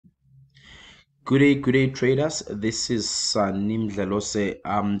Good day, traders. This is Mdlalose.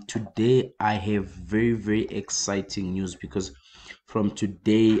 Today I have very exciting news because from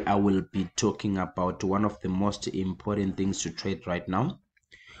today I will be talking about one of the most important things to trade right now,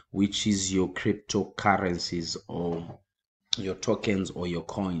 which is your cryptocurrencies or your tokens or your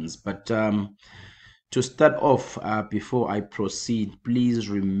coins. But to start off, before I proceed, please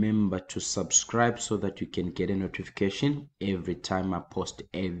remember to subscribe so that you can get a notification every time I post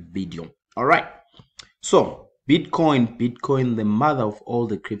a video. All right. So Bitcoin, the mother of all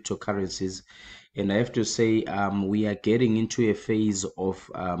the cryptocurrencies, and I have to say, we are getting into a phase of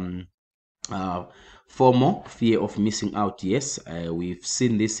FOMO, fear of missing out. Yes, we've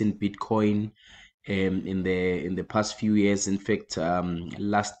seen this in Bitcoin in the past few years. In fact,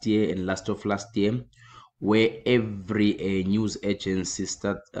 last year and last year, where every news agency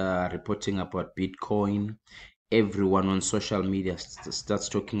start reporting about Bitcoin. Everyone on social media starts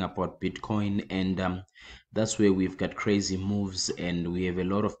talking about Bitcoin, and that's where we've got crazy moves, and we have a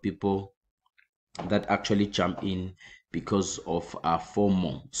lot of people that actually jump in because of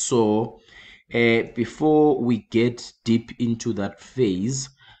FOMO. So before we get deep into that phase,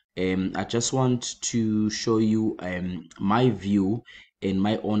 I just want to show you my view and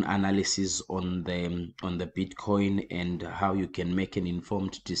my own analysis on the Bitcoin and how you can make an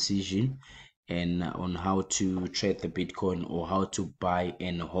informed decision and on how to trade the Bitcoin or how to buy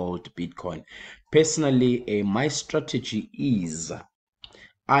and hold Bitcoin. Personally, my strategy is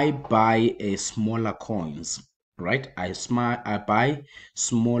I buy smaller coins, right? I buy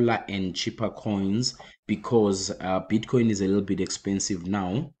smaller and cheaper coins because Bitcoin is a little bit expensive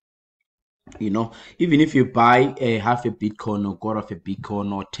now. You know, even if you buy a half a Bitcoin or quarter of a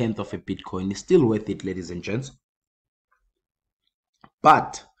Bitcoin or tenth of a Bitcoin, it's still worth it, ladies and gents.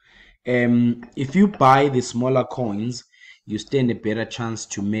 But if you buy the smaller coins, you stand a better chance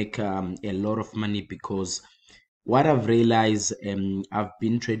to make a lot of money because what I've realized, I've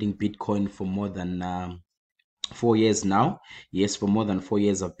been trading Bitcoin for more than 4 years now. Yes, for more than 4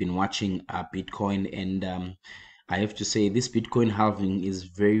 years, I've been watching Bitcoin, and I have to say this Bitcoin halving is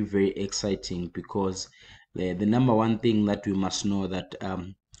very exciting because the number one thing that we must know that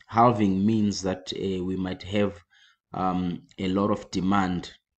halving means that we might have a lot of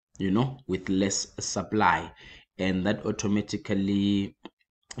demand, you know, with less supply, and that automatically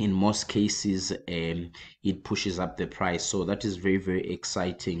in most cases it pushes up the price. So that is very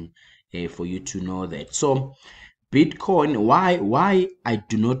exciting for you to know that. So Bitcoin, why I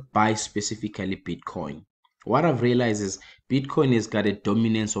do not buy specifically Bitcoin, what I've realized is Bitcoin has got a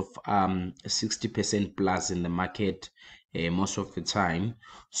dominance of 60% plus in the market most of the time.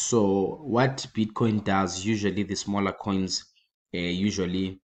 So what Bitcoin does, usually the smaller coins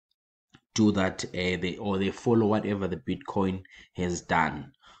usually do that, they follow whatever the Bitcoin has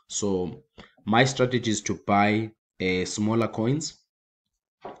done. So my strategy is to buy smaller coins.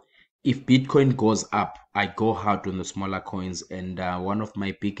 If Bitcoin goes up, I go hard on the smaller coins, and one of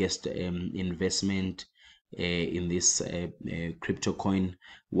my biggest investment in this crypto coin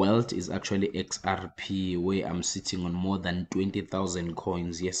world is actually XRP, where I'm sitting on more than 20,000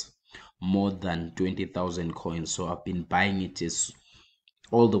 coins. Yes, more than 20,000 coins. So I've been buying it as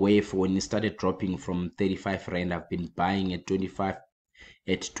all the way for when it started dropping from 35 rand. I've been buying at 25,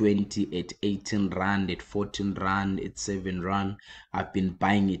 at 20, at 18 rand, at 14 rand, at 7 rand. I've been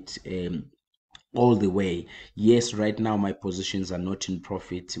buying it all the way. Yes, right now my positions are not in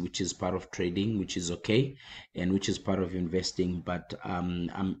profit, which is part of trading, which is okay, and which is part of investing, but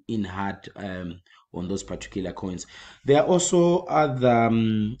I'm in hard on those particular coins. There are also other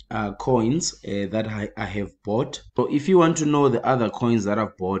coins that I have bought. So if you want to know the other coins that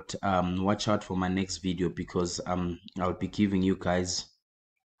I've bought, watch out for my next video because I'll be giving you guys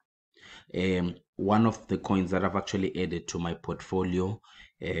one of the coins that I've actually added to my portfolio.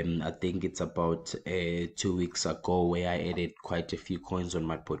 I think it's about 2 weeks ago where I added quite a few coins on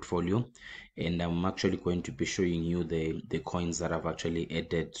my portfolio, and I'm actually going to be showing you the coins that I've actually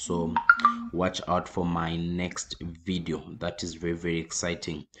added. So watch out for my next video. That is very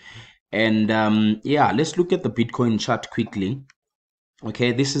exciting. And yeah, let's look at the Bitcoin chart quickly.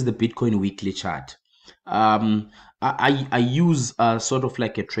 Okay, this is the Bitcoin weekly chart. I use sort of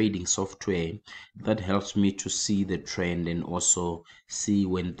like a trading software that helps me to see the trend and also see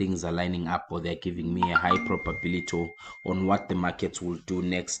when things are lining up or they're giving me a high probability on what the markets will do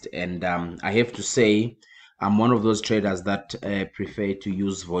next. And I have to say, I'm one of those traders that prefer to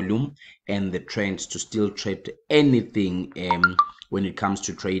use volume and the trends to still trade anything when it comes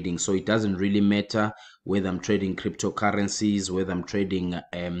to trading. So it doesn't really matter whether I'm trading cryptocurrencies, whether I'm trading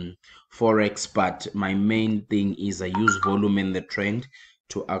Forex, but my main thing is I use volume and the trend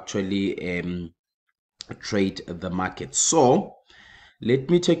to actually trade the market. So let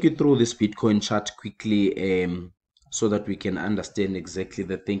me take you through this Bitcoin chart quickly, so that we can understand exactly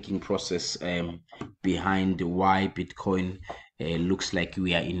the thinking process behind why Bitcoin looks like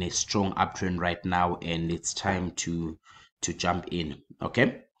we are in a strong uptrend right now, and it's time to jump in.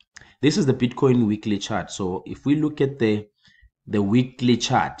 Okay, this is the Bitcoin weekly chart. So if we look at the weekly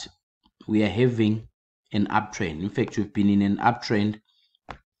chart, we are having an uptrend. In fact, we've been in an uptrend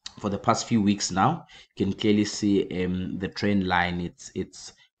for the past few weeks now. You can clearly see the trend line.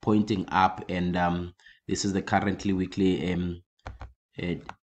 It's pointing up, and this is the currently weekly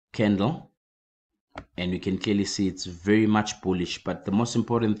candle, and you can clearly see it's very much bullish. But the most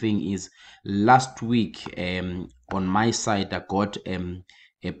important thing is, last week on my side, I got a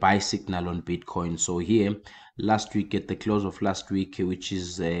buy signal on Bitcoin. So here last week, at the close of last week, which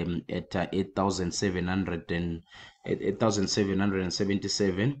is at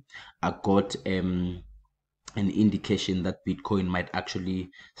 8,777, I got an indication that Bitcoin might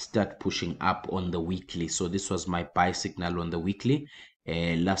actually start pushing up on the weekly. So this was my buy signal on the weekly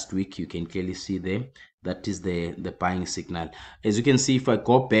last week. You can clearly see there, that is the buying signal. As you can see, if I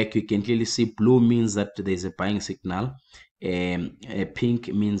go back, you can clearly see blue means that there's a buying signal, pink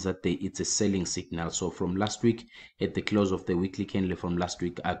means that it's a selling signal. So from last week, at the close of the weekly candle from last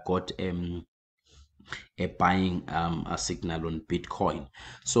week, I got a buying a signal on Bitcoin.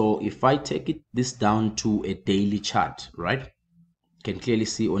 So if I take this down to a daily chart, right, you can clearly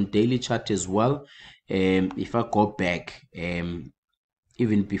see on daily chart as well. If I go back,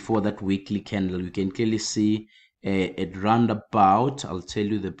 even before that weekly candle, you can clearly see at roundabout, I'll tell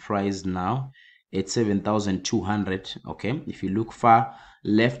you the price now, at 7,200. Okay, if you look far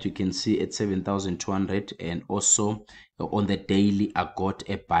left, you can see at 7,200, and also on the daily I got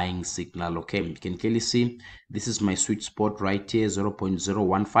a buying signal. Okay, you can clearly see this is my sweet spot right here,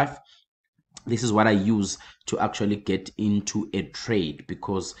 0.015. This is what I use to actually get into a trade,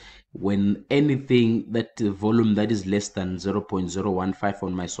 because when anything that the volume that is less than 0.015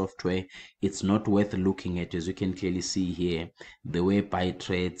 on my software, it's not worth looking at. As you can clearly see here, the way buy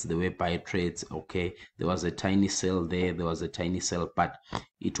trades, okay, there was a tiny sell there, there was a tiny sell, but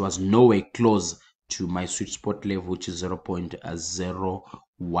it was nowhere close to my sweet spot level, which is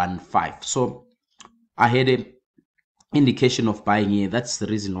 0.015. So I had a indication of buying here. That's the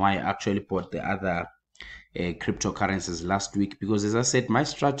reason why I actually bought the other cryptocurrencies last week, because as I said, my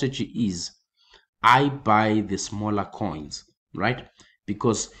strategy is I buy the smaller coins, right?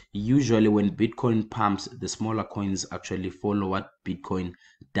 Because usually when Bitcoin pumps, the smaller coins actually follow what Bitcoin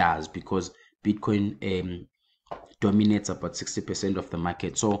does, because Bitcoin dominates about 60% of the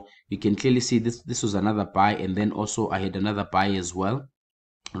market. So you can clearly see this was another buy, and then also I had another buy as well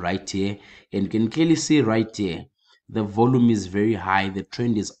right here, and you can clearly see right here the volume is very high, the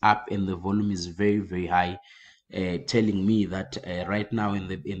trend is up, and the volume is very, very high, telling me that right now in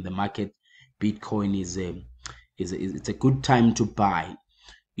the market, Bitcoin is it's a good time to buy.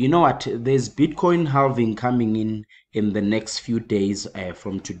 You know what? There's Bitcoin halving coming in the next few days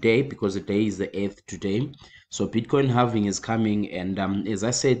from today, because the day is the 8th today. So Bitcoin halving is coming, and as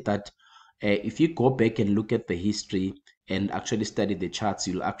I said that if you go back and look at the history and actually study the charts,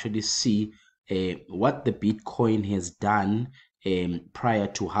 you'll actually see what the Bitcoin has done prior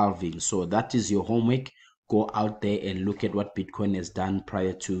to halving. So that is your homework. Go out there and look at what Bitcoin has done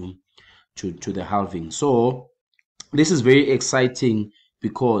prior to the halving. So this is very exciting,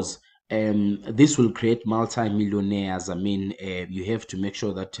 because this will create multi-millionaires. I mean, you have to make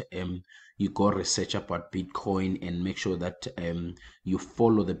sure that you go research about Bitcoin, and make sure that you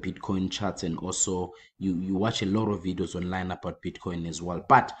follow the Bitcoin charts, and also you watch a lot of videos online about Bitcoin as well.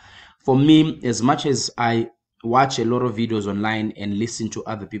 But for me, as much as I watch a lot of videos online and listen to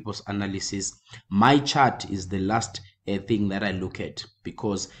other people's analysis, my chart is the last thing that I look at,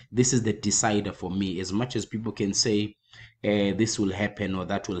 because this is the decider for me. As much as people can say this will happen or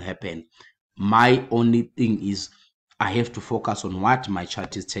that will happen, my only thing is I have to focus on what my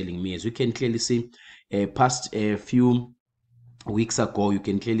chart is telling me. As you can clearly see, past a few weeks ago, you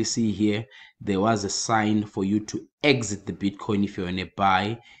can clearly see here there was a sign for you to exit the Bitcoin if you're in a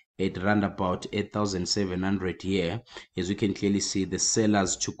buy at around about 8,700 here. As you can clearly see, the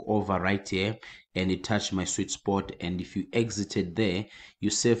sellers took over right here, and it touched my sweet spot. And if you exited there,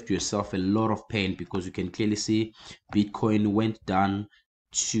 you saved yourself a lot of pain, because you can clearly see Bitcoin went down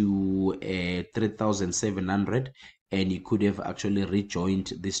to 3,700, and you could have actually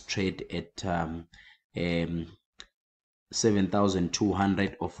rejoined this trade at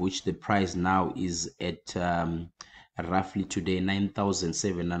 7,200, of which the price now is at roughly today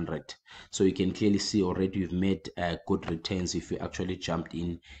 9,700. So you can clearly see already you've made good returns if you actually jumped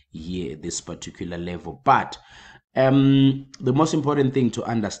in here at this particular level. But the most important thing to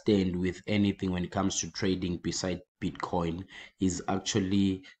understand with anything when it comes to trading beside Bitcoin is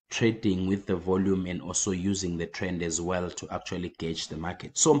actually trading with the volume and also using the trend as well to actually gauge the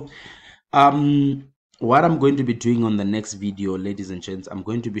market. So what I'm going to be doing on the next video, ladies and gents, I'm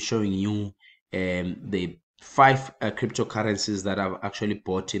going to be showing you the 5 cryptocurrencies that I've actually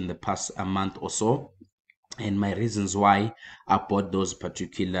bought in the past a month or so, and my reasons why I bought those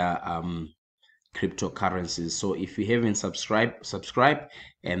particular cryptocurrencies. So if you haven't subscribe,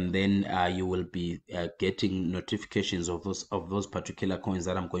 and then you will be getting notifications of those particular coins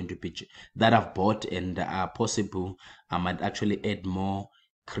that I'm going to pitch, that I've bought, and possible I might actually add more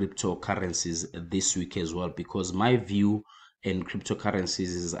cryptocurrencies this week as well, because my view in cryptocurrencies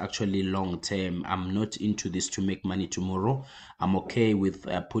is actually long term. I'm not into this to make money tomorrow. I'm okay with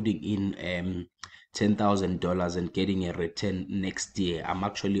putting in $10,000 and getting a return next year. I'm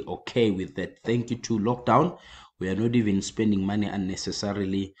actually okay with that. Thank you to lockdown. We are not even spending money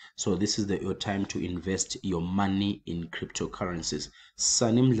unnecessarily. So this is your time to invest your money in cryptocurrencies.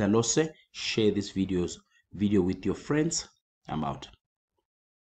 Mdlalose, share this video with your friends. I'm out.